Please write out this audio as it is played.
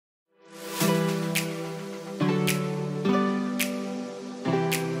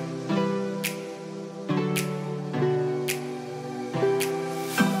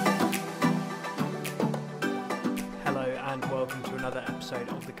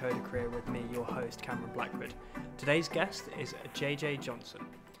Coder Career with me, your host, Cameron Blackwood. Today's guest is JJ Johnson.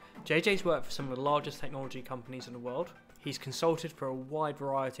 JJ's worked for some of the largest technology companies in the world. He's consulted for a wide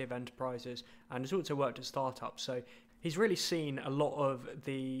variety of enterprises and has also worked at startups. So he's really seen a lot of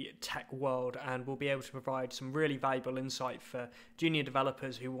the tech world and will be able to provide some really valuable insight for junior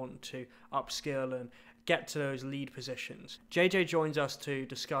developers who want to upskill and get to those lead positions. JJ joins us to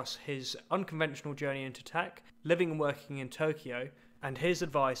discuss his unconventional journey into tech, living and working in Tokyo, and his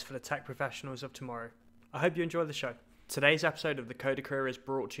advice for the tech professionals of tomorrow. I hope you enjoy the show. Today's episode of the Coder Career is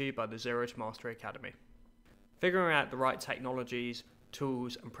brought to you by the Zero to Mastery Academy. Figuring out the right technologies,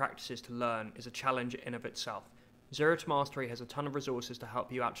 tools, and practices to learn is a challenge in of itself. Zero to Mastery has a ton of resources to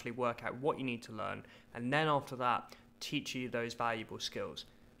help you actually work out what you need to learn, and then after that, teach you those valuable skills.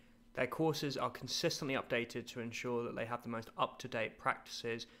 Their courses are consistently updated to ensure that they have the most up-to-date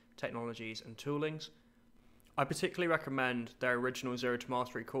practices, technologies, and toolings. I particularly recommend their original Zero to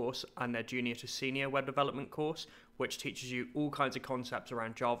Mastery course and their Junior to Senior web development course, which teaches you all kinds of concepts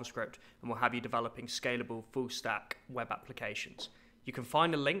around JavaScript and will have you developing scalable full-stack web applications. You can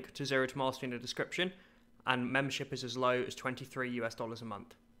find a link to Zero to Mastery in the description, and membership is as low as $23 a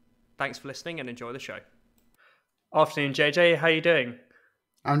month. Thanks for listening and enjoy the show. Afternoon, JJ. How are you doing?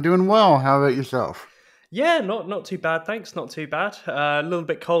 I'm doing well. How about yourself? Yeah, not too bad, thanks. Not too bad. A little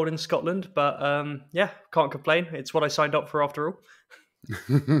bit cold in Scotland, but yeah, can't complain. It's what I signed up for after all.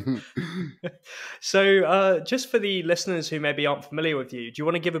 So just for the listeners who maybe aren't familiar with you, do you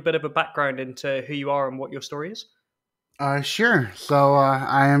want to give a bit of a background into who you are and what your story is? Sure. So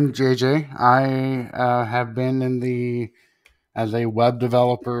I am JJ. I have been as a web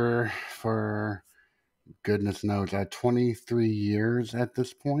developer for goodness knows, 23 years at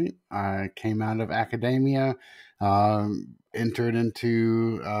this point. I came out of academia, entered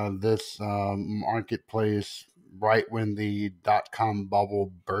into this marketplace right when the dot-com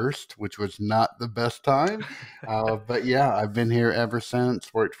bubble burst, which was not the best time. But yeah, I've been here ever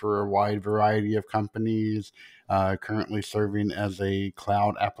since, worked for a wide variety of companies, currently serving as a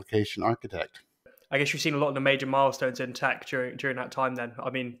cloud application architect. I guess you've seen a lot of the major milestones in tech during that time then. I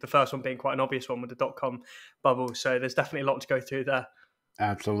mean, the first one being quite an obvious one with the dot-com bubble. So there's definitely a lot to go through there.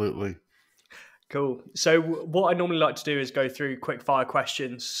 Absolutely. Cool. So what I normally like to do is go through quick fire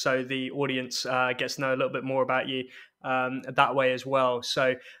questions so the audience gets to know a little bit more about you that way as well.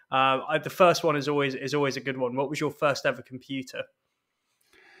 So the first one is always a good one. What was your first ever computer?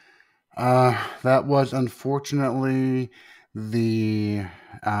 That was unfortunately the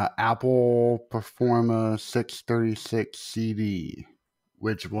Apple Performa 636 CD,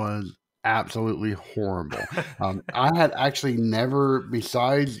 which was absolutely horrible. I had actually never,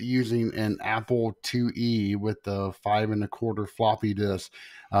 besides using an Apple IIe with the 5 1/4 floppy disk,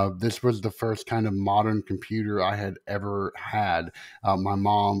 this was the first kind of modern computer I had ever had. My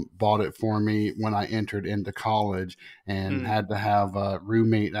mom bought it for me when I entered into college and had to have a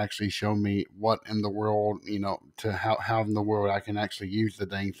roommate actually show me what in the world, to how in the world I can actually use the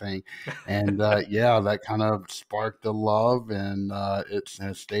dang thing. And yeah, that kind of sparked a love, and it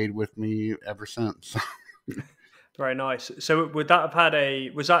has stayed with me ever since. Very nice. So would that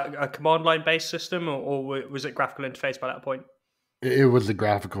have was that a command line based system or was it graphical interface by that point? It was the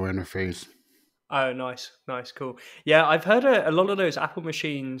graphical interface. Oh, nice, cool. Yeah, I've heard a lot of those Apple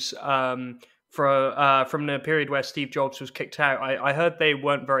machines from the period where Steve Jobs was kicked out. I heard they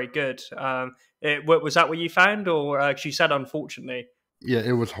weren't very good. Was that what you found, or 'cause you said unfortunately? Yeah,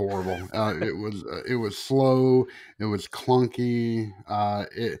 it was horrible. It was slow. It was clunky.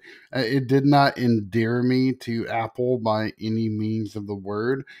 It did not endear me to Apple by any means of the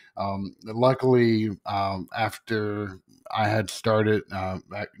word. Luckily, after I had started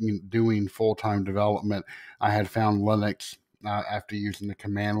doing full-time development, I had found Linux after using the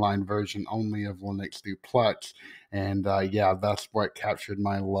command line version only of Linux through Plex, and yeah, that's what captured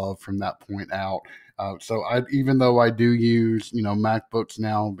my love from that point out. So even though I do use, MacBooks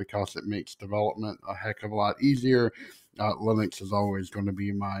now because it makes development a heck of a lot easier, Linux is always going to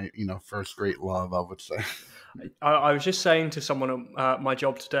be my, first great love, I would say. I was just saying to someone at my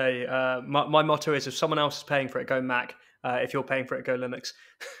job today, my motto is if someone else is paying for it, go Mac. If you're paying for it, go Linux.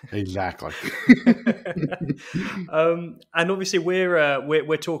 Exactly. And obviously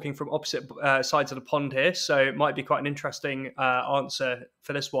we're talking from opposite sides of the pond here, so it might be quite an interesting answer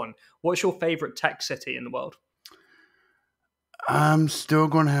for this one. What's your favorite tech city in the world? I'm still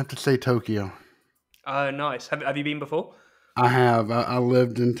going to have to say Tokyo. Oh, nice. Have you been before? I have. I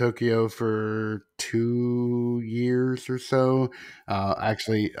lived in Tokyo for 2 years or so.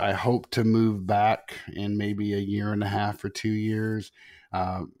 Actually, I hope to move back in maybe a year and a half or 2 years.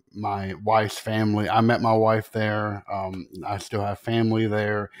 my wife's family. I met my wife there. I still have family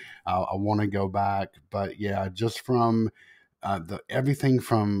there. I want to go back, but yeah, just from the everything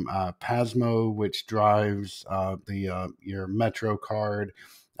from Pasmo, which drives the your Metro card.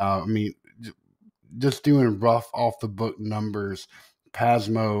 I mean, just doing rough off the book numbers,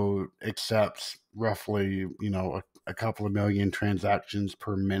 Pasmo accepts roughly, a couple of million transactions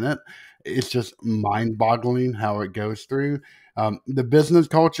per minute. It's just mind boggling how it goes through. The business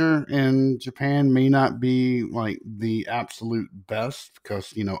culture in Japan may not be like the absolute best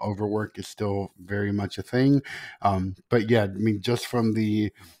because, overwork is still very much a thing. But yeah, I mean, just from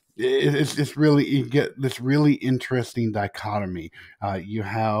it's really, you get this really interesting dichotomy. You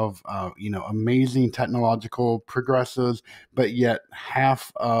have amazing technological progresses, but yet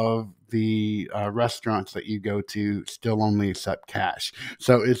half of the restaurants that you go to still only accept cash.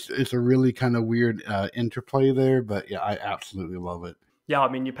 So it's a really kind of weird interplay there. But yeah, I absolutely love it. Yeah, I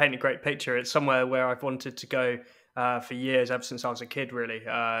mean, you paint a great picture. It's somewhere where I've wanted to go for years, ever since I was a kid, really.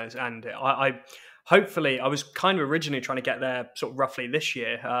 And I hopefully, I was kind of originally trying to get there sort of roughly this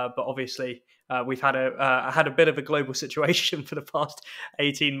year, but obviously we've had a bit of a global situation for the past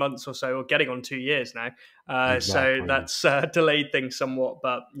 18 months or so, or getting on 2 years now. So Exactly. that's delayed things somewhat.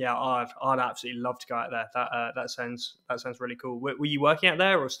 But yeah, I'd absolutely love to go out there. That sounds really cool. Were you working out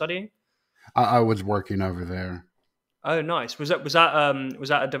there or studying? I was working over there. Oh, nice. Was that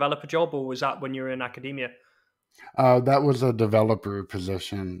a developer job, or was that when you were in academia? That was a developer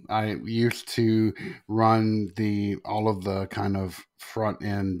position. I used to run the all of the kind of front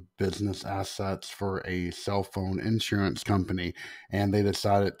end business assets for a cell phone insurance company, and they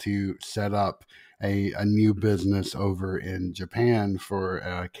decided to set up a new business over in Japan for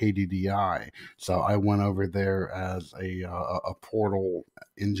KDDI. So I went over there as a portal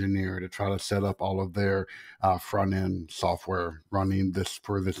engineer to try to set up all of their front end software running this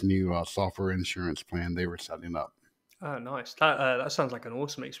for this new software insurance plan they were setting up. Oh, nice. That sounds like an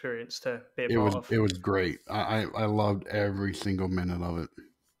awesome experience to be a part of. It was great. I loved every single minute of it.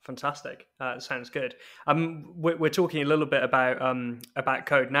 Fantastic. Sounds good. We're talking a little bit about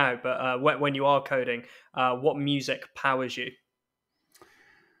code now, but when you are coding, what music powers you?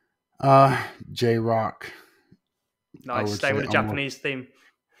 J Rock, I Nice. would Stay say with the almost. Japanese theme.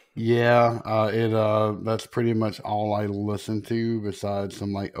 Yeah, it that's pretty much all I listen to besides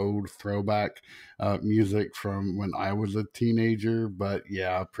some like old throwback music from when I was a teenager. But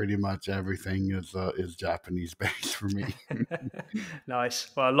yeah, pretty much everything is Japanese based for me.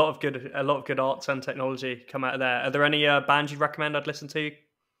 Nice. Well, a lot of good arts and technology come out of there. Are there any bands you'd recommend I'd listen to?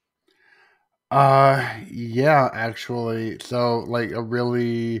 Yeah, actually. So like a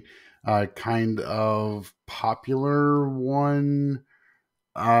really kind of popular one.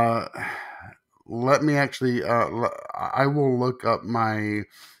 Uh, Let me actually. I will look up my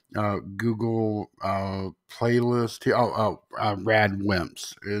Google playlist here. Rad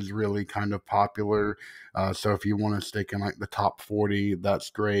Wimps is really kind of popular. So if you want to stick in like the top 40, that's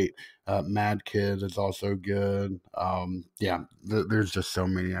great. Mad Kid is also good. Yeah, there's just so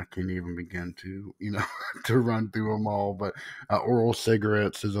many I can't even begin to to run through them all. But Oral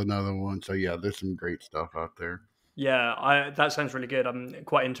Cigarettes is another one. So yeah, there's some great stuff out there. Yeah, that sounds really good. I'm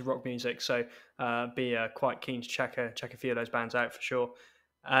quite into rock music, so be quite keen to check a few of those bands out for sure.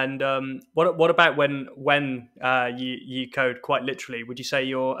 And what about when you code quite literally? Would you say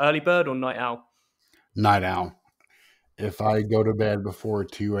you're early bird or night owl? Night Owl. If I go to bed before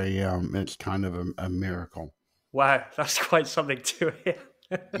 2 a.m., it's kind of a miracle. Wow, that's quite something to hear.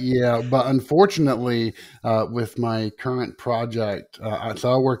 Yeah, but unfortunately, with my current project,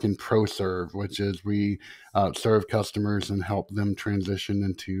 so I work in ProServe, which is we serve customers and help them transition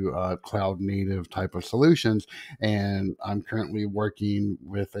into cloud native type of solutions. And I'm currently working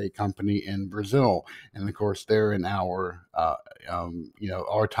with a company in Brazil, and of course, they're in our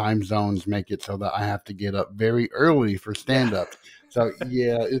time zones make it so that I have to get up very early for Yeah. stand ups. So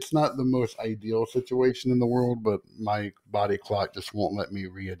yeah, it's not the most ideal situation in the world, but my body clock just won't let me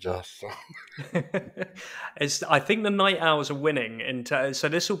readjust. So I think the night owls are winning, and so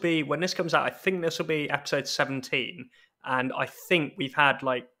this will be when this comes out. I think this will be episode 17, and I think we've had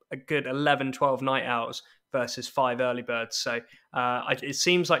like a good 11, 12 night owls versus five early birds. So it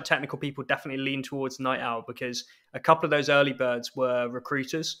seems like technical people definitely lean towards night owl because a couple of those early birds were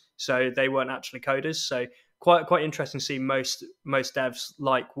recruiters, so they weren't actually coders. So quite interesting to see most devs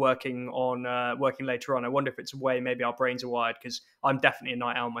like working later on. I wonder if it's a way maybe our brains are wired because I'm definitely a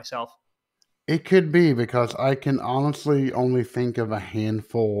night owl myself. it could be because I can honestly only think of a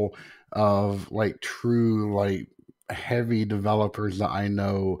handful of like true like heavy developers that I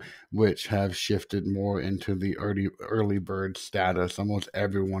know which have shifted more into the early bird status. Almost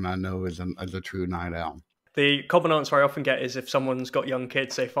everyone I know is a true night owl. The common answer I often get is if someone's got young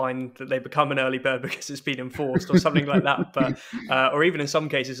kids, they find that they become an early bird because it's been enforced or something like that. But or even in some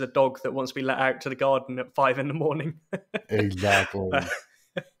cases, a dog that wants to be let out to the garden at 5 a.m. Exactly.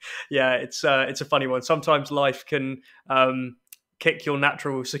 Yeah, it's a funny one. Sometimes life can kick your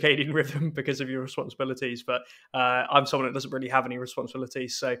natural circadian rhythm because of your responsibilities. But I'm someone that doesn't really have any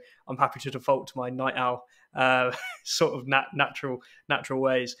responsibilities, so I'm happy to default to my night owl sort of natural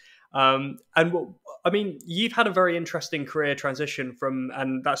ways. And what, I mean, you've had a very interesting career transition from,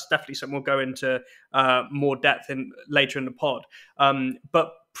 and that's definitely something we'll go into more depth in later in the pod.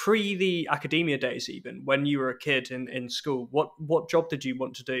 But pre the academia days, even when you were a kid in school, what job did you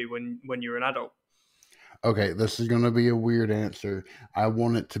want to do when you were an adult? Okay, this is going to be a weird answer. I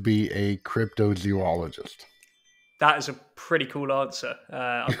want it to be a cryptozoologist. That is a pretty cool answer,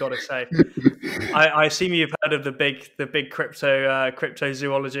 I've got to say. I assume you've heard of the big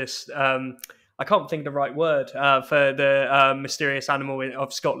cryptozoologist. I can't think of the right word for the mysterious animal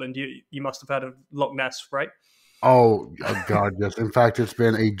of Scotland. You must have heard of Loch Ness, right? Oh God, yes. In fact, it's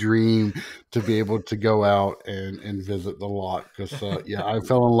been a dream to be able to go out and visit the lot because, yeah, I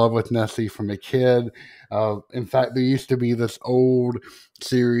fell in love with Nessie from a kid. In fact, there used to be this old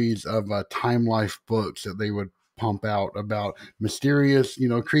series of Time Life books that they would pump out about mysterious,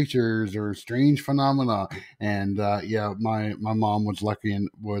 creatures or strange phenomena. And yeah, my mom was lucky and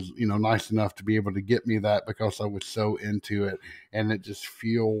was, nice enough to be able to get me that because I was so into it, and it just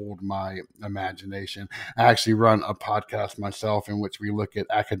fueled my imagination. I actually run a podcast myself in which we look at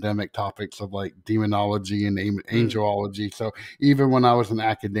academic topics of like demonology and angelology. So even when I was in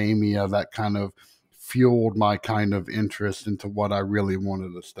academia, that kind of fueled my kind of interest into what I really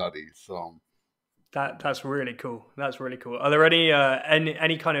wanted to study. So That's really cool. That's really cool. Are there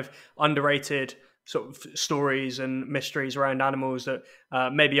any kind of underrated sort of stories and mysteries around animals that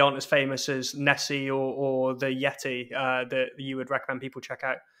maybe aren't as famous as Nessie or the Yeti that you would recommend people check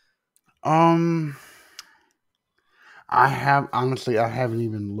out? um I haven't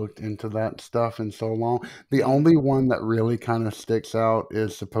even looked into that stuff in so long. The Mm. only one that really kind of sticks out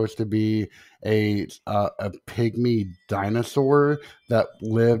is supposed to be a pygmy dinosaur that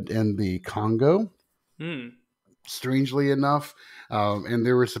lived in the Congo, Mm. strangely enough. And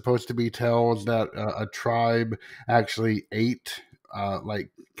there were supposed to be tales that a tribe actually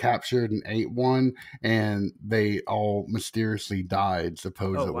like captured and ate one, and they all mysteriously died, Oh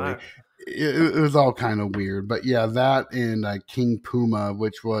supposedly. wow. It was all kind of weird. But yeah, that and King Puma,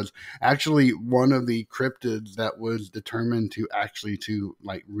 which was actually one of the cryptids that was determined to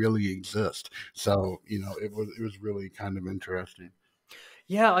like really exist. So, it was really kind of interesting.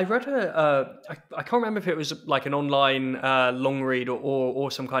 Yeah, I read I can't remember if it was like an online long read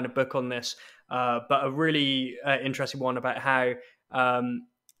or some kind of book on this, but a really interesting one about how um,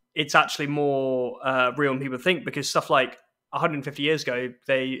 it's actually more real than people think because stuff like 150 years ago,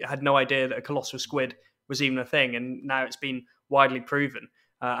 they had no idea that a colossal squid was even a thing, and now it's been widely proven.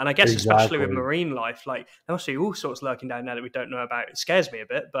 And I guess especially with Exactly. marine life, like there must be all sorts lurking down there that we don't know about. It scares me a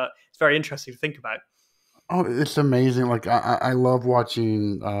bit, but it's very interesting to think about. Oh, it's amazing. Like I love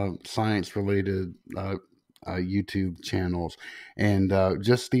watching science related YouTube channels, and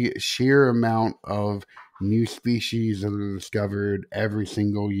just the sheer amount of new species that are discovered every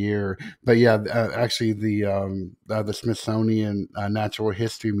single year. But yeah, actually the Smithsonian Natural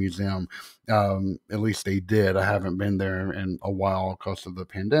History Museum, at least they did. I haven't been there in a while because of the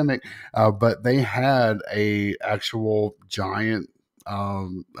pandemic, but they had a actual giant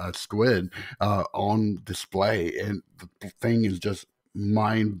squid on display, and the thing is just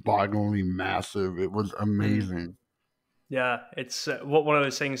mind-bogglingly massive. It was Mm. amazing. Yeah, it's one of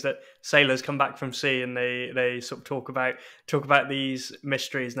those things that sailors come back from sea and they sort of talk about these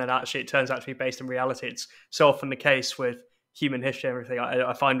mysteries, and then actually it turns out to be based in reality. It's so often the case with human history and everything.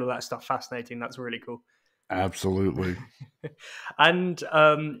 I find all that stuff fascinating. That's really cool. Absolutely. And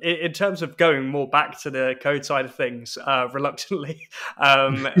in terms of going more back to the code side of things, reluctantly,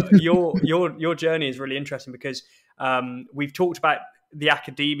 your journey is really interesting because we've talked about the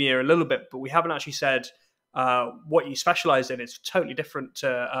academia a little bit, but we haven't actually said what you specialize in. It's totally different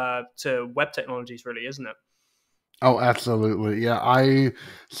to web technologies, really, isn't it? Oh, absolutely. Yeah, I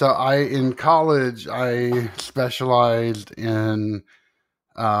in college I specialized in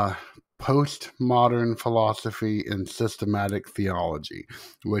uh, postmodern philosophy and systematic theology,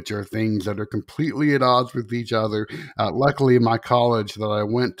 which are things that are completely at odds with each other. Luckily, my college that I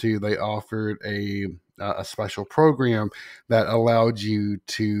went to, they offered a special program that allowed you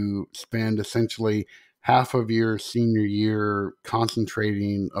to spend essentially half of your senior year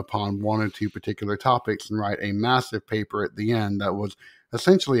concentrating upon one or two particular topics and write a massive paper at the end that was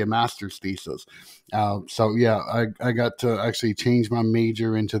essentially a master's thesis. So yeah, I got to actually change my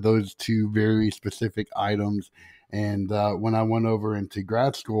major into those two very specific items. And when I went over into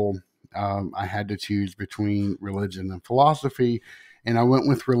grad school, I had to choose between religion and philosophy. And I went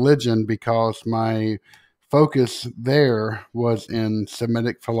with religion because my focus there was in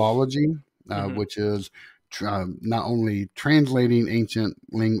Semitic philology, Hmm. which is not only translating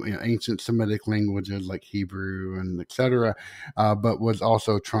ancient Semitic languages like Hebrew and etc., but was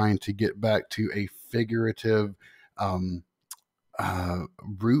also trying to get back to a figurative um,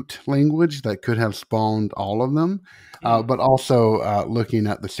 root language that could have spawned all of them, Mm. but also looking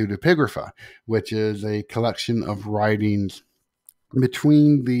at the pseudepigrapha, which is a collection of writings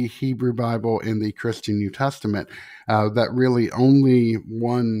between the Hebrew Bible and the Christian New Testament that really only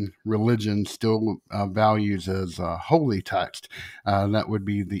one religion still values as a holy text. That would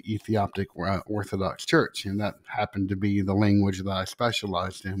be the Ethiopic Orthodox Church. And that happened to be the language that I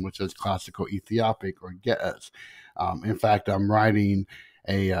specialized in, which is Classical Ethiopic or Ge'ez. In fact, I'm writing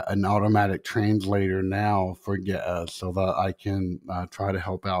an automatic translator now for Ge'ez so that I can try to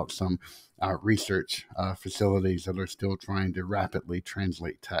help out some research facilities that are still trying to rapidly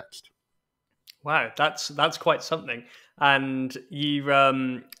translate text. Wow, that's quite something. And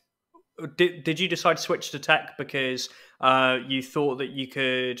you did you decide to switch to tech because you thought that you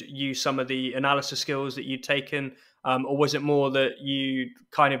could use some of the analysis skills that you'd taken, or was it more that you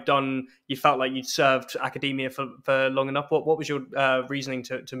kind of done? You felt like you'd served academia for long enough. What was your reasoning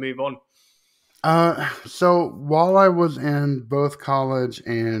to move on? So while I was in both college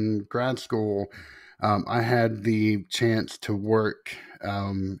and grad school, I had the chance to work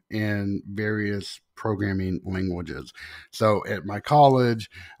in various programming languages. So at my college,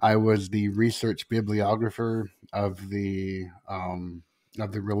 I was the research bibliographer of the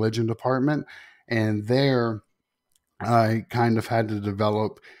religion department, and there I kind of had to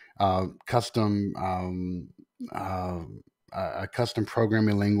develop custom uh, a custom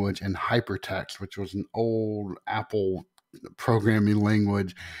programming language in hypertext, which was an old Apple programming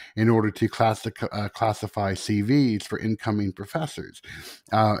language, in order to classify CVs for incoming professors.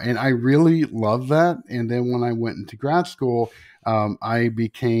 And I really loved that. And then when I went into grad school, I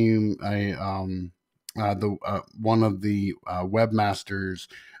became the one of the webmasters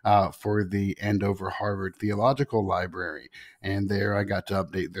for the Andover Harvard Theological Library. And there I got to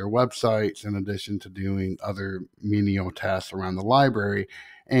update their websites in addition to doing other menial tasks around the library.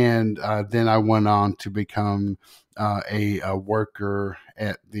 And then I went on to become a worker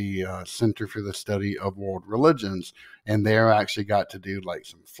at the Center for the Study of World Religions. And there I actually got to do like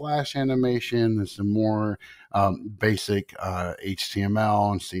some Flash animation and some more basic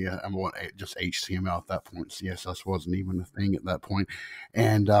HTML and just HTML at that point. CSS wasn't even a thing at that point.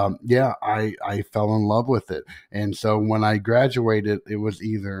 And yeah, I fell in love with it. And so when I graduated, it was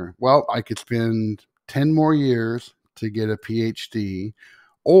either, well, I could spend 10 more years to get a PhD,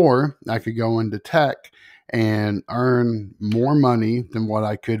 or I could go into tech and earn more money than what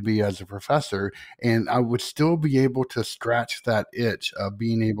I could be as a professor. And I would still be able to scratch that itch of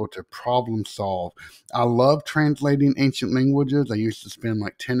being able to problem solve. I love translating ancient languages. I used to spend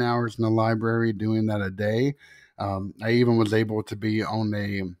like 10 hours in the library doing that a day. I even was able to be on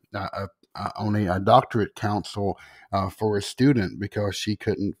a doctorate council for a student because she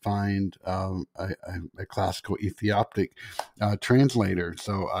couldn't find a classical Ethiopic translator.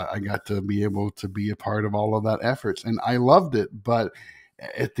 So I got to be able to be a part of all of that efforts, and I loved it. But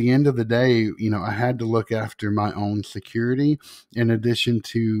at the end of the day, I had to look after my own security in addition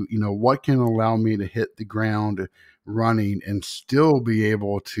to, what can allow me to hit the ground running and still be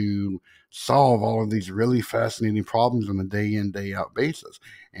able to solve all of these really fascinating problems on a day in, day out basis.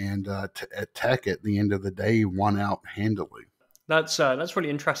 And at tech, at the end of the day, won out handily. That's really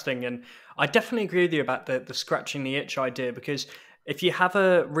interesting, and I definitely agree with you about the scratching the itch idea because if you have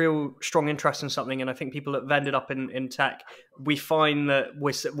a real strong interest in something, and I think people that have ended up in tech, we find that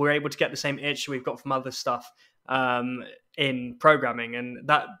we're able to get the same itch we've got from other stuff in programming, and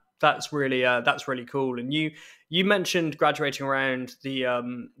that's really cool. And you mentioned graduating around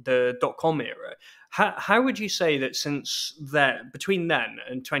the .com era. How would you say that since then, between then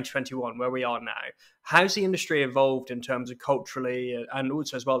and 2021, where we are now, how's the industry evolved in terms of culturally and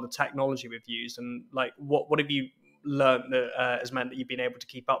also as well the technology we've used, and like what have you learned that has meant that you've been able to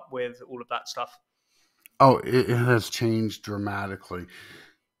keep up with all of that stuff? Oh, it has changed dramatically.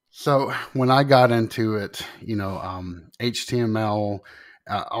 So when I got into it, HTML,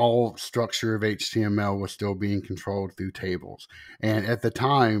 all structure of HTML was still being controlled through tables. And at the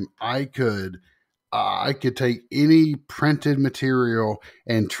time, I could I could take any printed material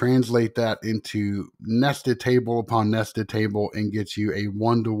and translate that into nested table upon nested table and get you a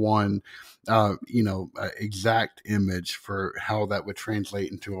one-to-one, exact image for how that would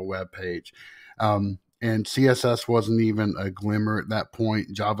translate into a web page. And CSS wasn't even a glimmer at that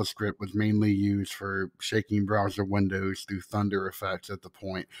point. JavaScript was mainly used for shaking browser windows through Thunder effects at the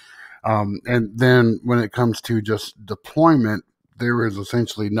point. And then when it comes to just deployment, there is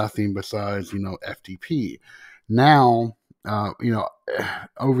essentially nothing besides, FTP. Now,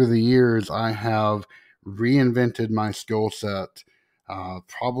 over the years, I have reinvented my skill set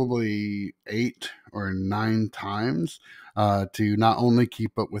probably 8 or 9 times to not only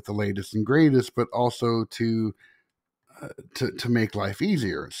keep up with the latest and greatest, but also to make life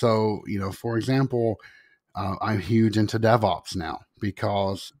easier. So, for example, I'm huge into DevOps now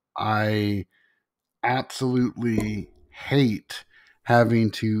because I absolutely hate having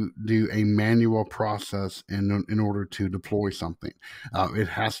to do a manual process in order to deploy something. It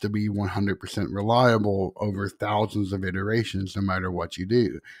has to be 100% reliable over thousands of iterations, no matter what you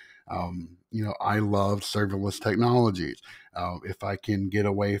do. I love serverless technologies. If I can get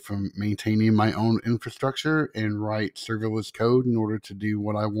away from maintaining my own infrastructure and write serverless code in order to do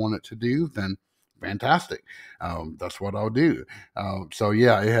what I want it to do, then fantastic. That's what I'll do. So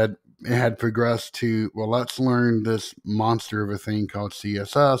yeah, it had progressed to, well, let's learn this monster of a thing called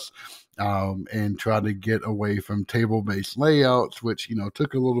CSS, and try to get away from table-based layouts, which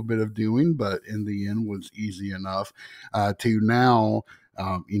took a little bit of doing, but in the end was easy enough. To now,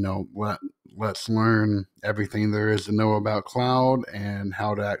 let's learn everything there is to know about cloud and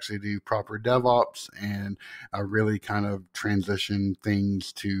how to actually do proper DevOps, and really kind of transition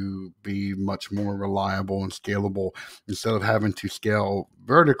things to be much more reliable and scalable. Instead of having to scale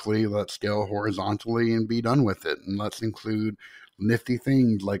vertically, let's scale horizontally and be done with it. And let's include nifty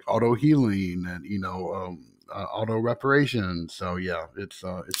things like auto healing and auto reparation. So yeah, it's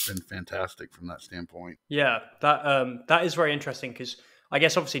been fantastic from that standpoint. Yeah, that is very interesting because I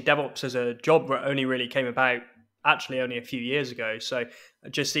guess obviously DevOps as a job only really came about actually only a few years ago. So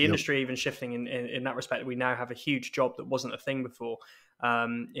just the Yep. industry even shifting in that respect, we now have a huge job that wasn't a thing before.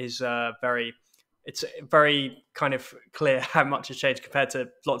 Is very It's very kind of clear how much has changed compared to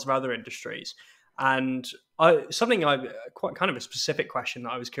lots of other industries. And something I quite kind of a specific question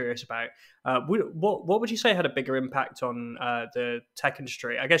that I was curious about. What would you say had a bigger impact on the tech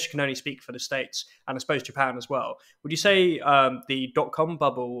industry? I guess you can only speak for the States and I suppose Japan as well. Would you say the dot-com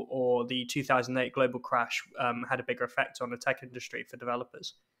bubble or the 2008 global crash had a bigger effect on the tech industry for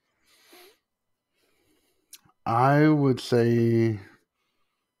developers? I would say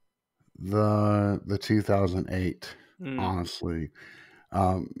the 2008, Mm, honestly,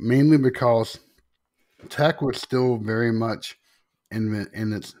 mainly because tech was still very much in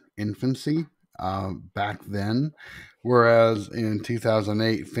its infancy back then, whereas in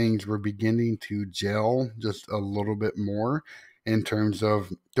 2008 things were beginning to gel just a little bit more in terms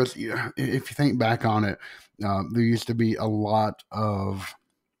of, just if you think back on it, there used to be um,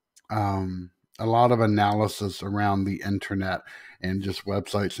 a lot of analysis around the internet and just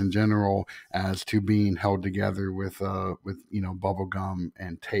websites in general as to being held together with bubble gum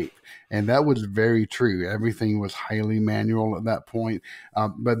and tape, and that was very true. Everything was highly manual at that point,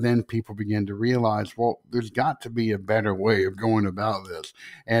 but then people began to realize, well, there's got to be a better way of going about this.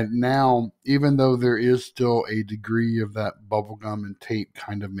 And now, even though there is still a degree of that bubble gum and tape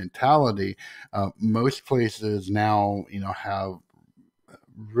kind of mentality, most places now have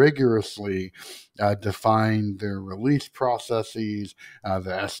rigorously define their release processes, the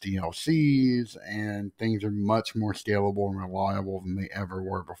SDLCs, and things are much more scalable and reliable than they ever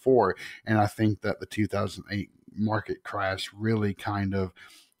were before. And I think that the 2008 market crash really kind of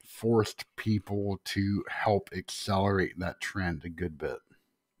forced people to help accelerate that trend a good bit.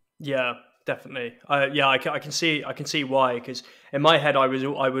 yeah, definitely. Yeah, I can see why. Because in my head, I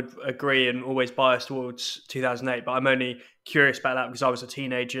would agree and always bias towards 2008. But I'm only curious about that because I was a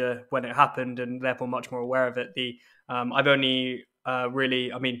teenager when it happened, and therefore much more aware of it. I've only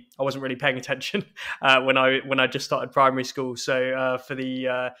really, I mean, I wasn't really paying attention when I just started primary school. So for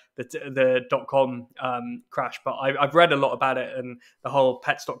the .com crash, but I've read a lot about it, and the whole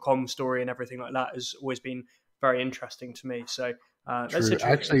pets.com story and everything like that has always been very interesting to me. So that's True.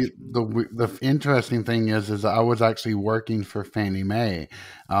 Actually, the interesting thing is I was actually working for Fannie Mae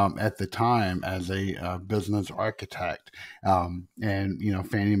at the time as a business architect, and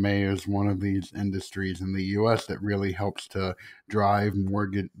Fannie Mae is one of these industries in the U.S. that really helps to drive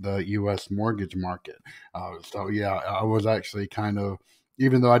the U.S. mortgage market. So yeah, I was actually kind of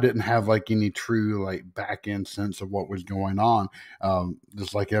even though I didn't have like any true like back end sense of what was going on,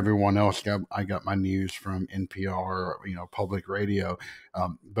 just like everyone else, I got my news from NPR, public radio.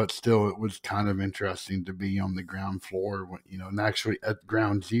 But still, it was kind of interesting to be on the ground floor, and actually at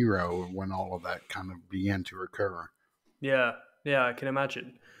ground zero when all of that kind of began to occur. Yeah, yeah, I can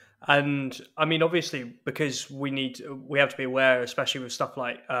imagine. And I mean, obviously, because we have to be aware, especially with stuff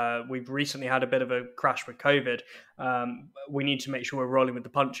like we've recently had a bit of a crash with COVID. We need to make sure we're rolling with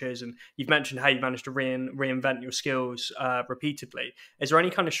the punches. And you've mentioned how you managed to reinvent your skills repeatedly. Is there any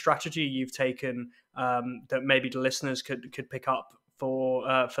kind of strategy you've taken that maybe the listeners could pick up for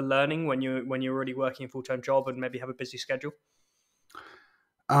learning when you're already working a full-time job and maybe have a busy schedule?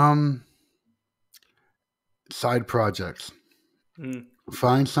 Side projects. Mm.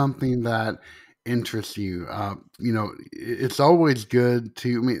 Find something that interests you. It's always good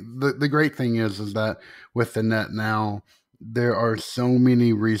to. I mean, the great thing is that with the net now, there are so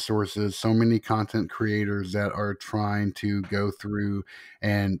many resources, so many content creators that are trying to go through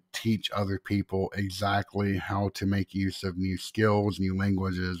and teach other people exactly how to make use of new skills, new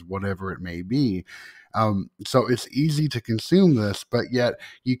languages, whatever it may be. So it's easy to consume this, but yet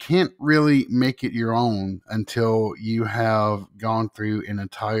you can't really make it your own until you have gone through an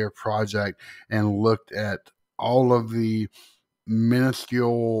entire project and looked at all of the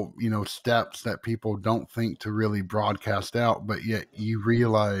minuscule, steps that people don't think to really broadcast out, but yet you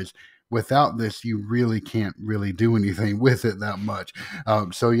realize without this, you really can't really do anything with it that much.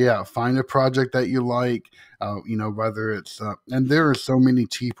 So yeah, find a project that you like, whether it's, and there are so many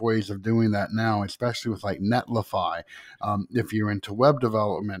cheap ways of doing that now, especially with like Netlify. If you're into web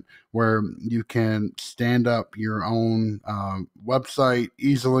development, where you can stand up your own website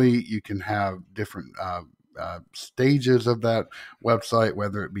easily, you can have different stages of that website,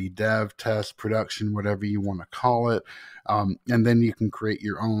 whether it be dev, test, production, whatever you want to call it. And then you can create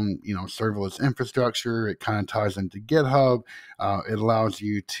your own, serverless infrastructure. It kind of ties into GitHub. It allows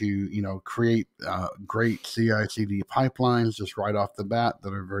you to, create great CI/CD pipelines just right off the bat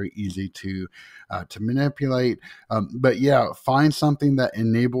that are very easy to manipulate. But yeah, find something that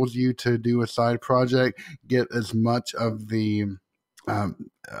enables you to do a side project. Get as much of the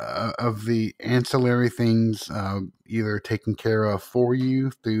ancillary things either taken care of for you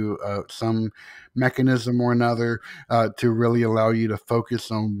through some mechanism or another to really allow you to focus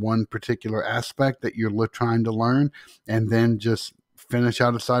on one particular aspect that you're trying to learn, and then just finish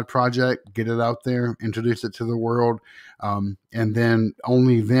out a side project, get it out there, introduce it to the world, and then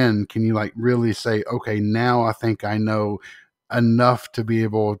only then can you like really say, okay, now I think I know enough to be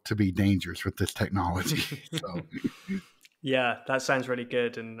able to be dangerous with this technology. So Yeah, that sounds really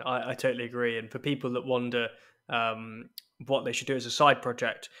good, and I totally agree. And for people that wonder what they should do as a side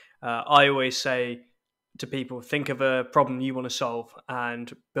project, I always say to people, think of a problem you want to solve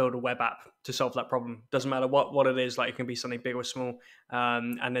and build a web app to solve that problem. Doesn't matter what it is, like it can be something big or small,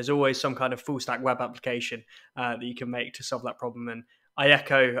 and there's always some kind of full stack web application that you can make to solve that problem. And I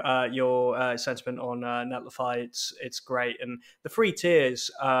echo your sentiment on Netlify. It's great, and the free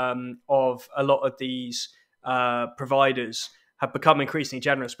tiers of a lot of these providers have become increasingly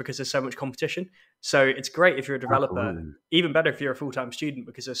generous because there's so much competition. So it's great if you're a developer, absolutely. even better if you're a full-time student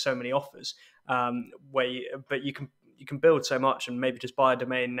because there's so many offers. But you can build so much and maybe just buy a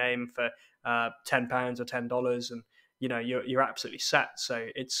domain name for £10 or $10, and you're absolutely set. So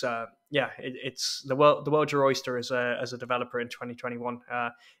it's it's the world's your oyster as a developer in 2021.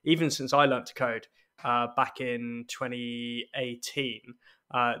 Even since I learned to code back in 2018,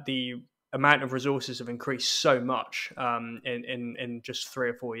 the amount of resources have increased so much in just 3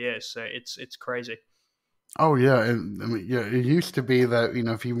 or 4 years. So it's crazy. Oh yeah, and I mean, yeah, it used to be that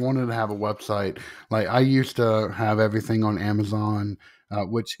if you wanted to have a website, like I used to have everything on Amazon,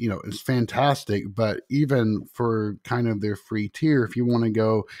 which is fantastic. But even for kind of their free tier, if you want to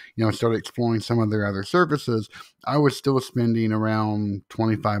go, start exploring some of their other services, I was still spending around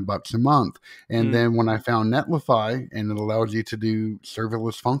 $25 a month. And then when I found Netlify, and it allows you to do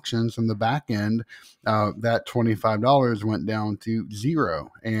serverless functions in the back end, that $25 went down to zero.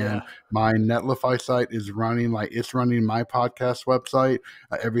 And my Netlify site is running it's running my podcast website.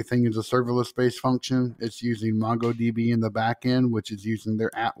 Everything is a serverless based function. It's using MongoDB in the back end, which is using their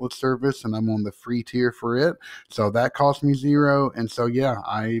Atlas service, and I'm on the free tier for it. So that cost me zero. And so, yeah,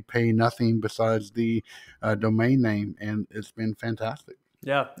 I pay nothing besides the domain name, and it's been fantastic.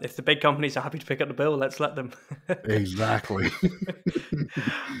 Yeah, if the big companies are happy to pick up the bill, let's let them. Exactly.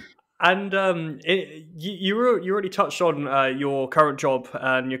 And you already touched on your current job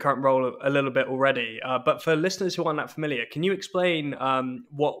and your current role a little bit already. But for listeners who aren't that familiar, can you explain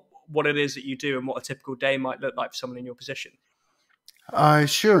what it is that you do and what a typical day might look like for someone in your position?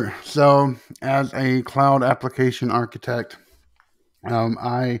 Sure. So, as a cloud application architect,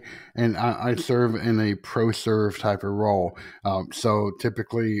 I serve in a pro serve type of role. So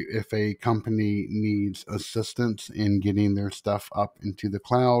typically, if a company needs assistance in getting their stuff up into the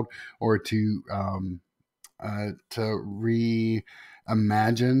cloud or to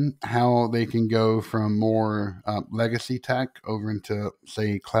reimagine how they can go from more legacy tech over into,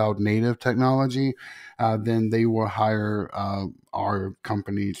 say, cloud native technology, then they will hire our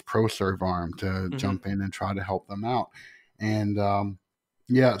company's ProServe arm to Hmm. jump in and try to help them out. And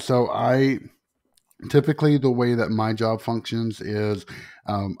yeah, so I typically the way that my job functions is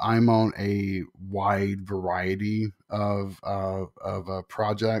I'm on a wide variety of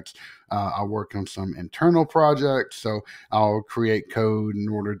projects. I work on some internal projects, so I'll create code in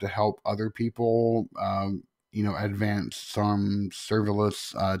order to help other people. Advance some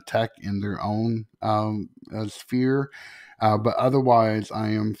serverless tech in their own sphere. But otherwise, I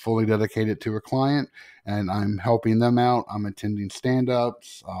am fully dedicated to a client and I'm helping them out. I'm attending stand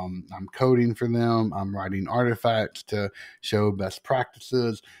ups, I'm coding for them, I'm writing artifacts to show best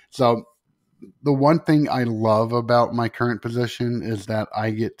practices. So, the one thing I love about my current position is that I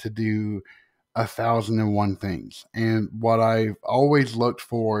get to do 1,001 things. And what I've always looked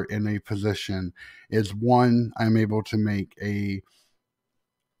for in a position is one, I'm able to make a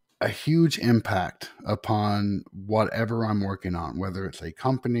huge impact upon whatever I'm working on, whether it's a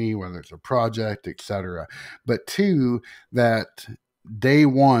company, whether it's a project, etc. But two, that day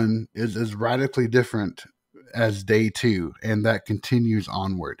one is as radically different as day two, and that continues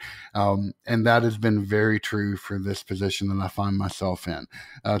onward. And that has been very true for this position that I find myself in.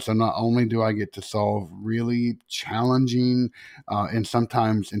 So not only do I get to solve really challenging and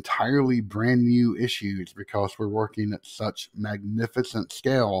sometimes entirely brand new issues because we're working at such magnificent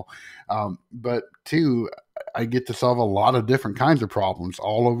scale, but two, I get to solve a lot of different kinds of problems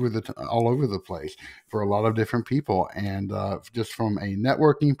all over the place for a lot of different people, and just from a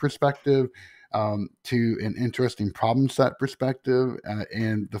networking perspective to an interesting problem set perspective,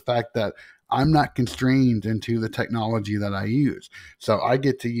 and the fact that I'm not constrained into the technology that I use, so I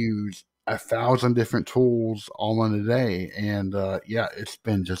get to use 1,000 different tools all in a day, and yeah, it's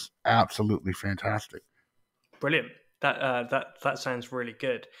been just absolutely fantastic. Brilliant. That sounds really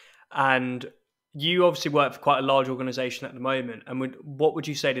good. And you obviously work for quite a large organization at the moment. And what would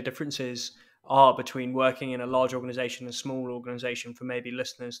you say the differences are between working in a large organization and a small organization for maybe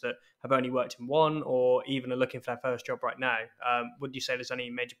listeners that have only worked in one or even are looking for their first job right now? Would you say there's any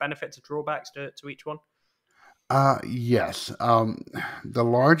major benefits or drawbacks to each one? Yes. The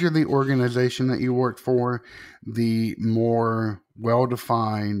larger the organization that you work for, the more well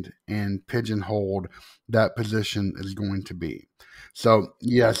defined and pigeonholed that position is going to be. So,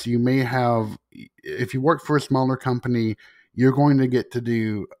 yes, you may have, if you work for a smaller company, you're going to get to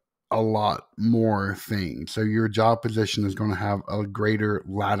do a lot more things. So, your job position is going to have a greater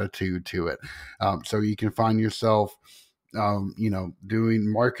latitude to it. So, you can find yourself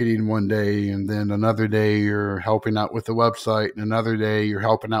doing marketing one day, and then another day you're helping out with the website, and another day you're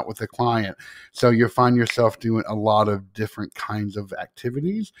helping out with the client. So you'll find yourself doing a lot of different kinds of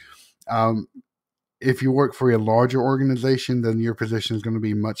activities. Um, if you work for a larger organization, then your position is going to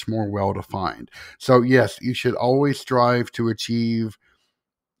be much more well defined. So, yes, you should always strive to achieve.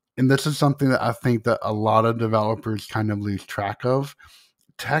 And this is something that I think that a lot of developers kind of lose track of.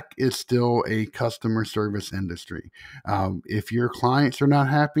 Tech is still a customer service industry. If your clients are not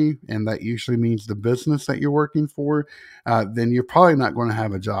happy, and that usually means the business that you're working for, then you're probably not going to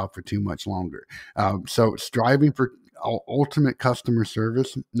have a job for too much longer. So, striving for ultimate customer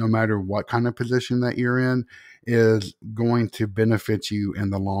service, no matter what kind of position that you're in, is going to benefit you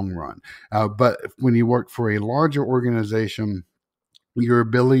in the long run. But when you work for a larger organization, your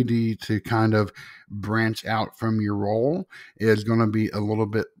ability to kind of branch out from your role is going to be a little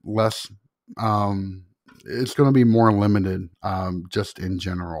bit less. It's going to be more limited, just in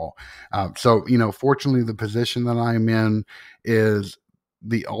general. So, fortunately, the position that I'm in is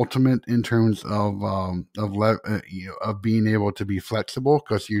the ultimate in terms of being able to be flexible,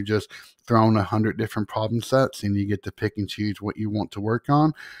 because you're just thrown 100 different problem sets and you get to pick and choose what you want to work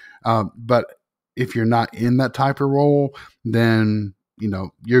on. But if you're not in that type of role, then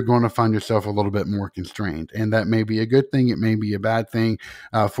you're going to find yourself a little bit more constrained, and that may be a good thing, it may be a bad thing.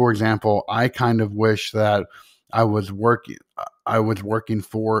 For example, I kind of wish that i was working I was working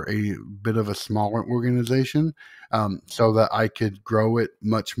for a bit of a smaller organization, so that I could grow it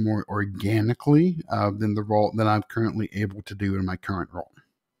much more organically than the role that I'm currently able to do in my current role.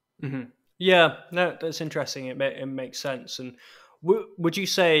 Hmm. Yeah, no, that's interesting. It makes sense. And Would you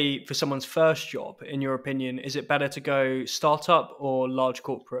say for someone's first job, in your opinion, is it better to go startup or large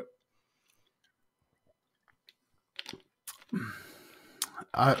corporate?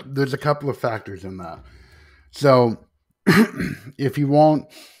 There's a couple of factors in that. So, if you want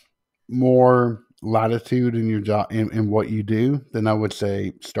more latitude in your job in what you do, then I would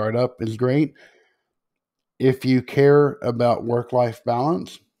say startup is great. If you care about work-life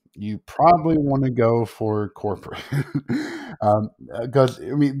balance, you probably want to go for corporate. Because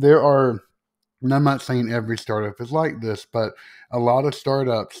I mean, there are, and I'm not saying every startup is like this, but a lot of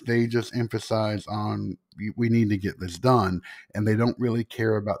startups, they just emphasize on we need to get this done, and they don't really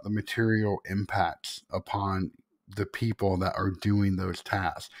care about the material impacts upon the people that are doing those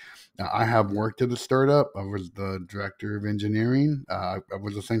tasks. Now, I have worked at a startup. I was the director of engineering. I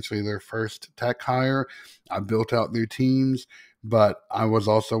was essentially their first tech hire. I built out their teams, but I was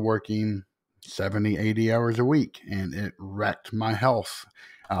also working 70, 80 hours a week, and it wrecked my health.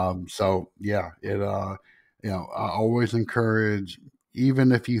 So yeah, I always encourage,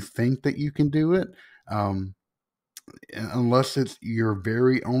 even if you think that you can do it, um, unless it's your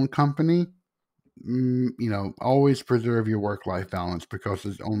very own company, always preserve your work-life balance because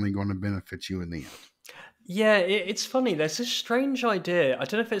it's only going to benefit you in the end. Yeah, it's funny. There's this strange idea. I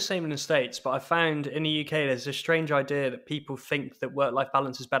don't know if it's the same in the States, but I found in the UK there's this strange idea that people think that work-life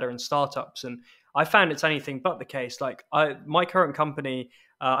balance is better in startups, and I found it's anything but the case. Like my current company,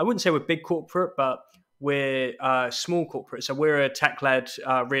 I wouldn't say we're big corporate, but we're small corporate. So we're a tech-led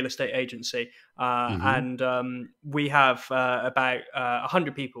real estate agency, Hmm. and we have about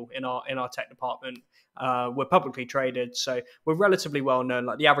 100 people in our tech department. We're publicly traded, so we're relatively well known.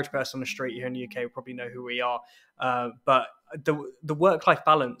 Like the average person on the street here in the UK will probably know who we are. But the work life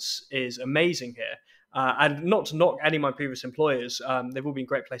balance is amazing here. And not to knock any of my previous employers, they've all been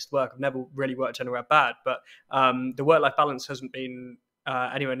great places to work. I've never really worked anywhere bad, but the work life balance hasn't been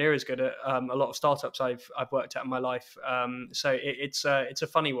anywhere near as good at a lot of startups I've worked at in my life. So it's a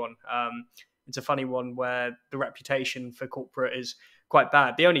funny one. It's a funny one where the reputation for corporate is quite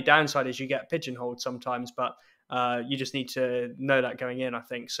bad. The only downside is you get pigeonholed sometimes, but you just need to know that going in, I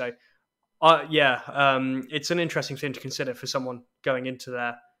think. So, yeah, it's an interesting thing to consider for someone going into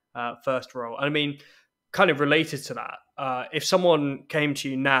their first role. And I mean, kind of related to that, if someone came to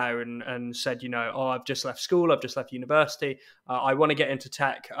you now and said, oh, I've just left school, I've just left university, I want to get into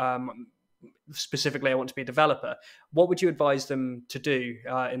tech. Specifically, I want to be a developer. What would you advise them to do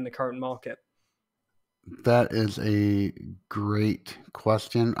in the current market? That is a great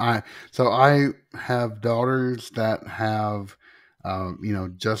question. I have daughters that have,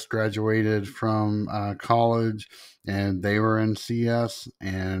 just graduated from college, and they were in CS,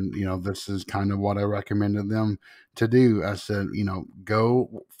 and this is kind of what I recommended them to do. I said,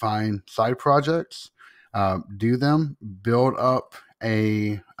 go find side projects, do them, build up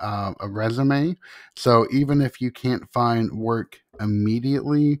a resume. So even if you can't find work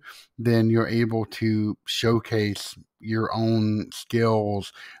immediately, then you're able to showcase your own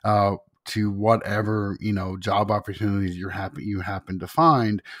skills to whatever job opportunities you happen to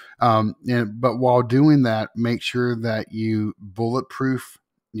find. But while doing that, make sure that you bulletproof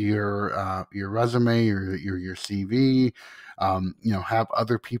your resume or your CV. Have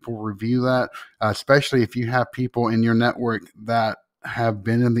other people review that, especially if you have people in your network that have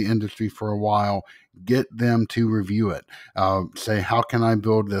been in the industry for a while. Get them to review it. Say, how can I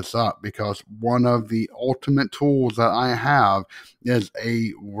build this up? Because one of the ultimate tools that I have is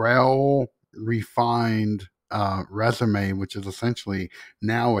a well refined resume, which is essentially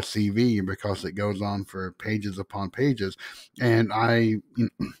now a CV because it goes on for pages upon pages. And I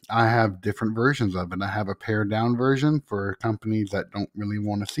have different versions of it. I have a pared down version for companies that don't really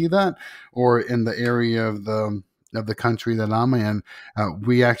want to see that, or in the area of the country that I'm in,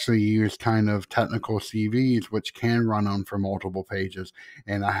 we actually use kind of technical CVs, which can run on for multiple pages.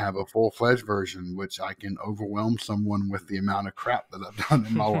 And I have a full fledged version, which I can overwhelm someone with the amount of crap that I've done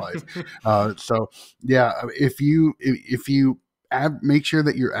in my life. So yeah, if you make sure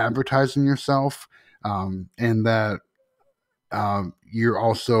that you're advertising yourself, and that you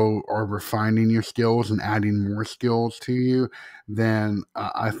also are refining your skills and adding more skills to you, then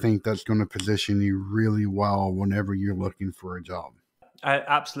I think that's going to position you really well whenever you're looking for a job.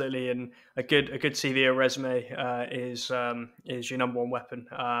 Absolutely, and a good CV or resume is your number one weapon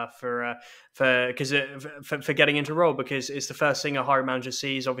for getting into a role, because it's the first thing a hiring manager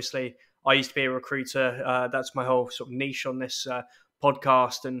sees. Obviously, I used to be a recruiter. That's my whole sort of niche on this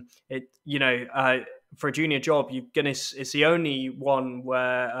podcast, and for a junior job, it's the only one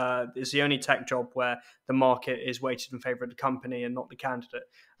where it's the only tech job where the market is weighted in favor of the company and not the candidate.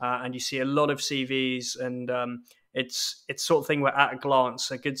 And you see a lot of CVs and it's sort of thing where at a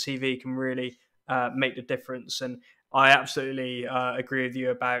glance a good CV can really make the difference. And I absolutely agree with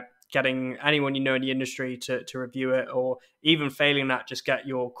you about getting anyone you know in the industry to review it, or even failing that, just get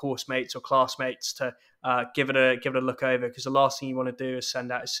your course mates or classmates to give it a look over, because the last thing you want to do is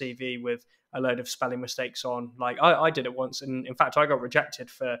send out a CV with a load of spelling mistakes on. Like I did it once, and in fact I got rejected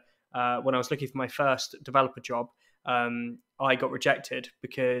for when I was looking for my first developer job. I got rejected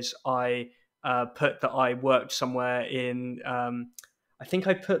because I put that I worked somewhere in I think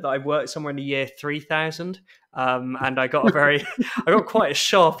I put that I worked somewhere in the year 3000, and I got a very, I got quite a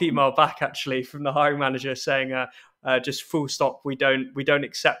sharp email back actually from the hiring manager saying, just full stop, we don't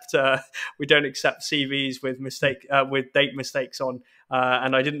accept we don't accept CVs with date mistakes on,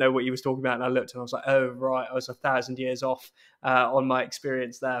 and I didn't know what he was talking about, and I looked and I was like, oh right, I was 1,000 years off on my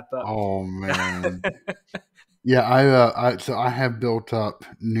experience there, but. Oh man. Yeah, so I have built up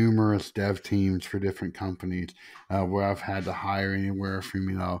numerous dev teams for different companies, where I've had to hire anywhere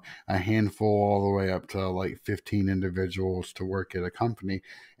from, a handful all the way up to like 15 individuals to work at a company.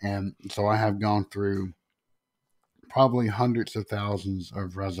 And so I have gone through probably hundreds of thousands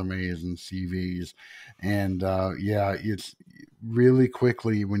of resumes and CVs. And yeah, it's really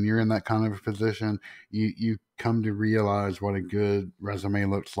quickly when you're in that kind of a position, you come to realize what a good resume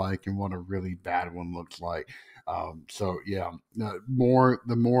looks like and what a really bad one looks like. So yeah, the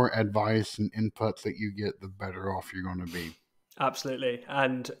more advice and inputs that you get, the better off you're going to be. Absolutely,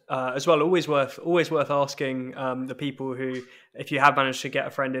 and as well, always worth asking the people who, if you have managed to get a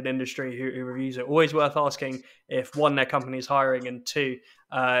friend in industry who reviews it, always worth asking if one, their company is hiring, and two,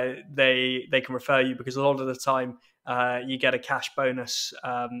 they can refer you, because a lot of the time you get a cash bonus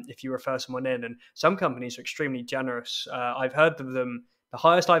if you refer someone in, and some companies are extremely generous. I've heard of them. The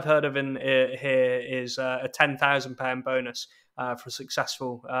highest I've heard of in here is a £10,000 bonus for a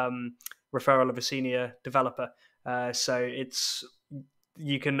successful referral of a senior developer. So it's,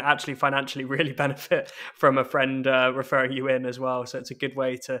 you can actually financially really benefit from a friend referring you in as well. So it's a good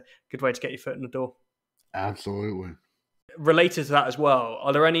way to get your foot in the door. Absolutely. Related to that as well,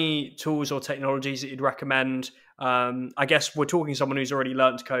 are there any tools or technologies that you'd recommend? I guess we're talking to someone who's already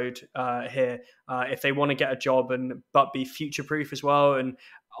learned to code here. If they want to get a job but be future proof as well, and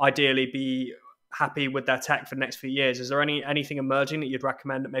ideally be happy with their tech for the next few years, is there anything emerging that you'd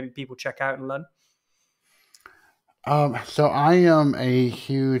recommend that maybe people check out and learn? So I am a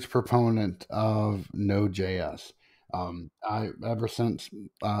huge proponent of Node.js. I ever since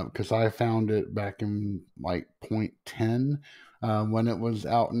because I found it back in like point 10 when it was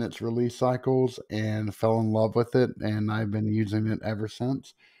out in its release cycles and fell in love with it, and I've been using it ever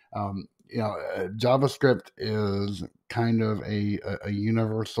since. JavaScript is kind of a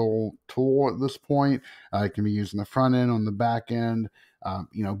universal tool at this point. It can be used in the front end, on the back end.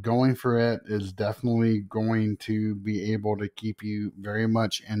 Going for it is definitely going to be able to keep you very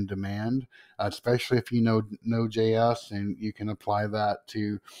much in demand, especially if you know Node.js and you can apply that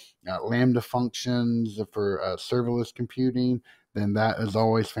to Lambda functions for serverless computing, then that is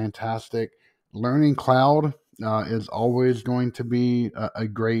always fantastic. Learning cloud is always going to be a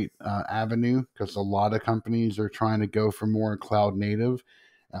great avenue, because a lot of companies are trying to go for more cloud native.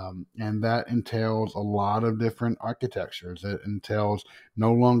 And that entails a lot of different architectures. It entails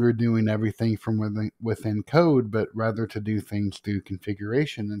no longer doing everything from within code, but rather to do things through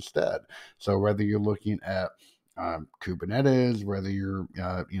configuration instead. So whether you're looking at Kubernetes, whether you're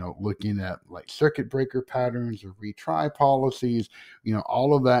looking at like circuit breaker patterns or retry policies,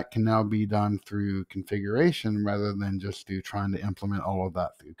 all of that can now be done through configuration rather than just through trying to implement all of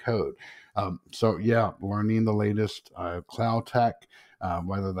that through code. So yeah, learning the latest cloud tech,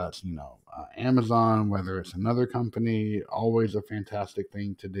 whether that's Amazon, whether it's another company, always a fantastic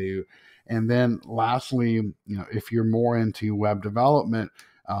thing to do. And then lastly, if you're more into web development,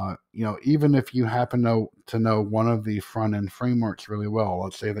 even if you happen to know one of the front end frameworks really well,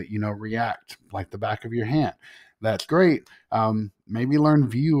 let's say that you know React like the back of your hand, that's great. Maybe learn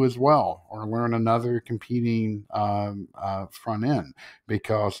Vue as well, or learn another competing front end,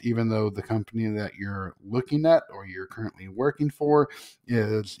 because even though the company that you're looking at or you're currently working for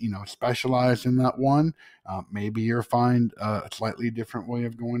is specialized in that one, maybe you'll find a slightly different way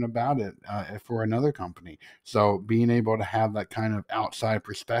of going about it for another company. So being able to have that kind of outside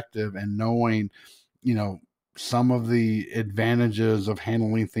perspective and knowing, some of the advantages of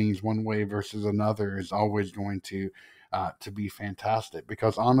handling things one way versus another is always going to be fantastic.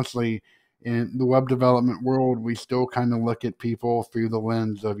 Because honestly, in the web development world, we still kind of look at people through the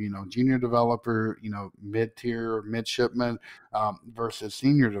lens of junior developer, mid tier, midshipman, versus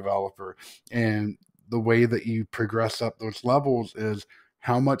senior developer, and the way that you progress up those levels is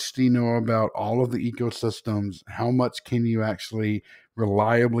How much do you know about all of the ecosystems? How much can you actually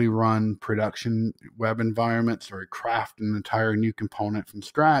reliably run production web environments or craft an entire new component from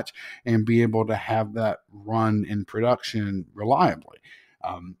scratch and be able to have that run in production reliably?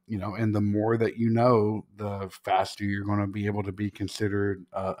 And the more that you know, the faster you're going to be able to be considered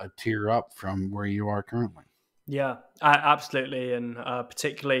a tier up from where you are currently. Yeah, absolutely, and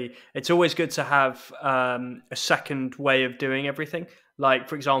particularly, it's always good to have a second way of doing everything. Like,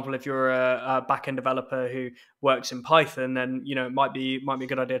 for example, if you're a back-end developer who works in Python, then it might be a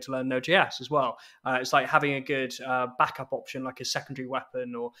good idea to learn Node.js as well. It's like having a good backup option, like a secondary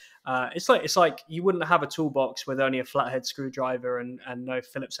weapon, or it's like you wouldn't have a toolbox with only a flathead screwdriver and no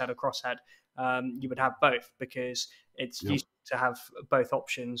Phillips head or crosshead. You would have both because it's Yep. useful to have both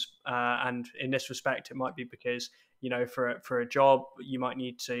options. And in this respect, it might be because for a job you might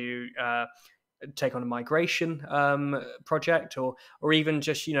need to take on a migration project, or even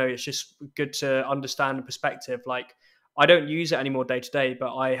just it's just good to understand the perspective. Like, I don't use it anymore day to day,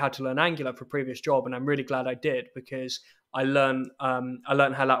 but I had to learn Angular for a previous job, and I'm really glad I did because I learned how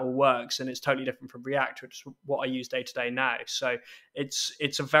that all works, and it's totally different from React, which is what I use day to day now. So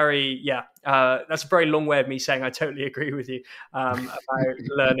it's a very that's a very long way of me saying I totally agree with you about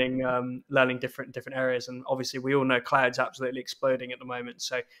learning different areas, and obviously we all know cloud's absolutely exploding at the moment.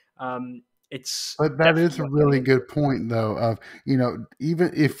 So it's But that is definitely a worth getting really into. good point, though. Of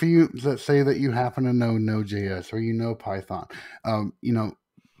even if let's say that you happen to know Node.js or Python,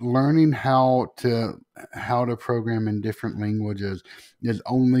 learning how to program in different languages is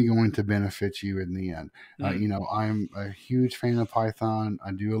only going to benefit you in the end. Mm. I'm a huge fan of Python.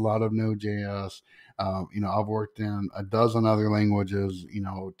 I do a lot of Node.js. I've worked in a dozen other languages,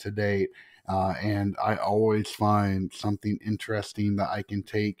 to date. And I always find something interesting that I can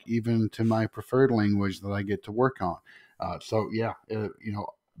take even to my preferred language that I get to work on. So yeah,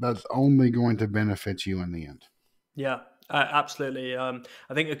 that's only going to benefit you in the end. Yeah, absolutely. I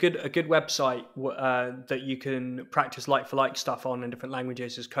think a good website that you can practice like for like stuff on in different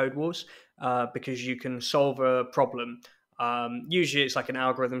languages is Code Wars, because you can solve a problem. Usually, it's like an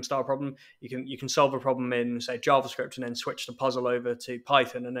algorithm style problem. You can solve a problem in, say, JavaScript, and then switch the puzzle over to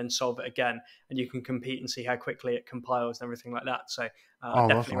Python, and then solve it again, and you can compete and see how quickly it compiles and everything like that. So I Oh,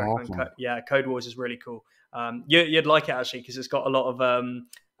 that's definitely recommend. awesome. Code Wars is really cool. You'd like it actually because it's got a lot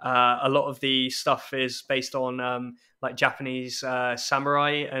of the stuff is based on like Japanese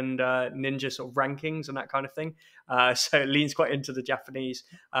samurai and ninja sort of rankings and that kind of thing. So it leans quite into the Japanese,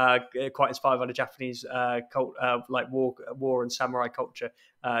 quite inspired by the Japanese cult, like war and samurai culture.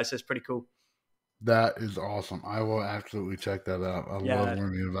 So it's pretty cool. That is awesome. I will absolutely check that out. I love Yeah,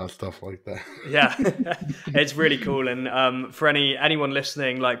 learning about stuff like that. yeah, it's really cool. And for anyone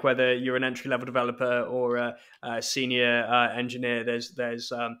listening, like whether you're an entry level developer or a senior engineer,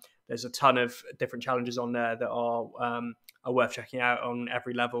 there's a ton of different challenges on there that are worth checking out on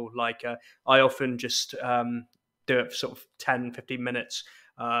every level. Like I often just do it for sort of 10-15 minutes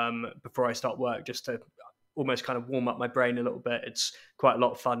before I start work, just to almost kind of warm up my brain a little bit. It's quite a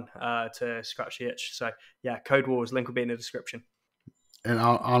lot of fun to scratch the itch. So yeah, Code Wars, link will be in the description. And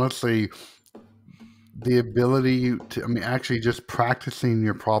honestly, the ability to, I mean, actually just practicing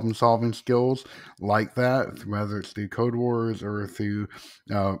your problem solving skills like that, whether it's through Code Wars or through,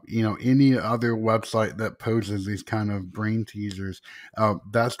 any other website that poses these kind of brain teasers,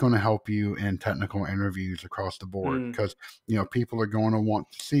 that's going to help you in technical interviews across the board Mm. because, people are going to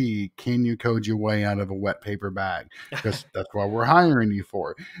want to see, can you code your way out of a wet paper bag? Because that's what we're hiring you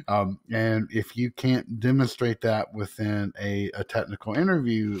for. And if you can't demonstrate that within a technical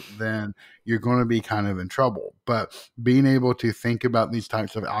interview, then you're going to be kind of in trouble. But being able to think about these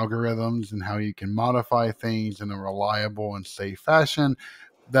types of algorithms and how you can modify things in a reliable and safe fashion,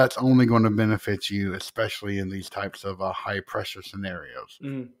 that's only going to benefit you, especially in these types of high pressure scenarios.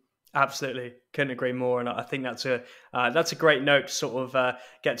 Mm, absolutely, couldn't agree more. And I think that's a great note to sort of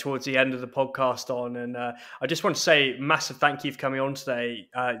get towards the end of the podcast on. And I just want to say massive thank you for coming on today.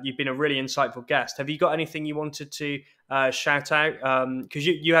 You've been a really insightful guest. Have you got anything you wanted to shout out? Because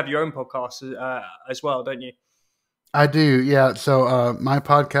you have your own podcast as well, don't you? I do, yeah. So my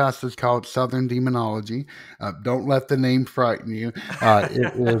podcast is called Southern Demonology. Don't let the name frighten you.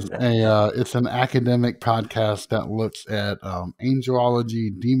 It's an academic podcast that looks at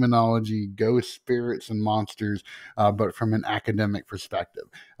angelology, demonology, ghost spirits, and monsters, but from an academic perspective.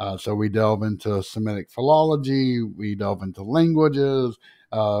 So we delve into Semitic philology, we delve into languages.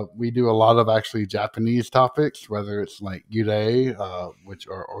 We do a lot of actually Japanese topics, whether it's like yurei,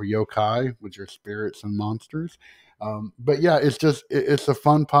 or yokai, which are spirits and monsters. But yeah, it's a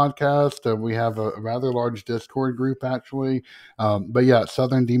fun podcast. We have a rather large Discord group actually. But yeah,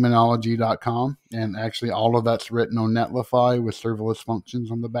 southerndemonology.com, and actually all of that's written on Netlify with serverless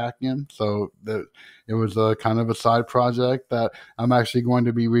functions on the back end. So that it was a kind of a side project that I'm actually going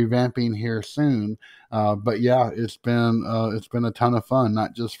to be revamping here soon. But yeah, it's been a ton of fun,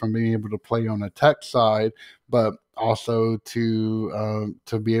 not just from being able to play on a tech side, but also to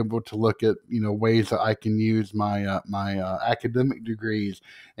be able to look at ways that I can use my academic degrees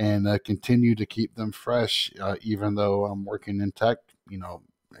and continue to keep them fresh, even though I'm working in tech,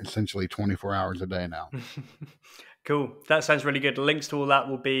 essentially 24 hours a day now. Cool. That sounds really good. Links to all that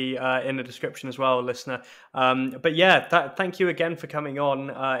will be in the description as well, listener. But yeah, thank you again for coming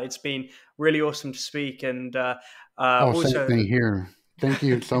on. It's been really awesome to speak. And also, same thing here. Thank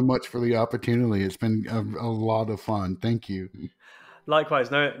you so much for the opportunity. It's been a lot of fun. Thank you. Likewise,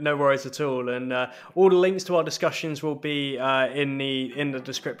 no worries at all. And all the links to our discussions will be in the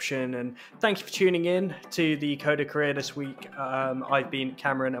description. And thank you for tuning in to the Coder Career this week. I've been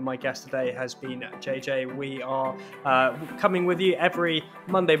Cameron, and my guest today has been JJ. We are coming with you every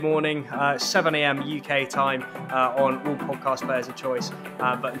Monday morning, 7 a.m. UK time, on all podcast players of choice.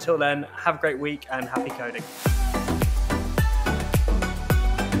 But until then, have a great week and happy coding.